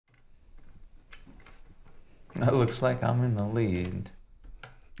It looks like I'm in the lead.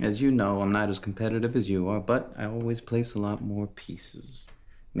 As you know, I'm not as competitive as you are, but I always place a lot more pieces.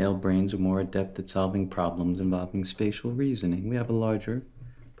 Male brains are more adept at solving problems involving spatial reasoning. We have a larger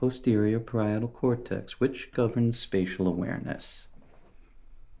posterior parietal cortex, which governs spatial awareness.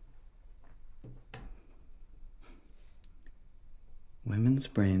 Women's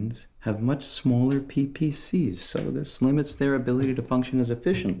brains have much smaller PPCs, so this limits their ability to function as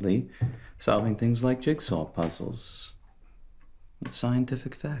efficiently, solving things like jigsaw puzzles. It's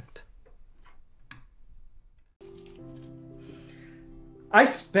scientific fact. I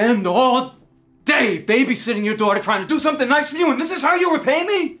spend all day babysitting your daughter trying to do something nice for you, and this is how you repay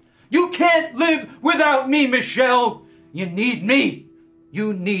me? You can't live without me, Michelle. You need me.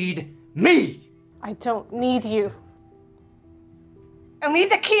 You need me. I don't need you. And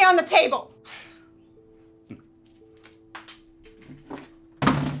leave the key on the table.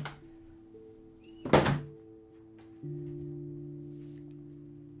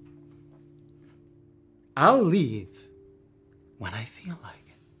 I'll leave when I feel like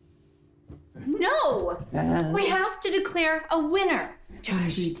it. No! We have to declare a winner.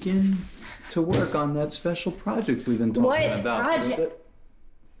 Josh. Begin to work on that special project we've been talking about. What project?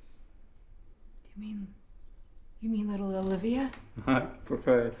 You mean little Olivia? I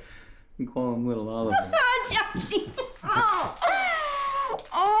prefer you call him Little Oliver. Josh!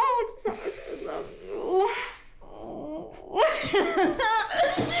 Oh.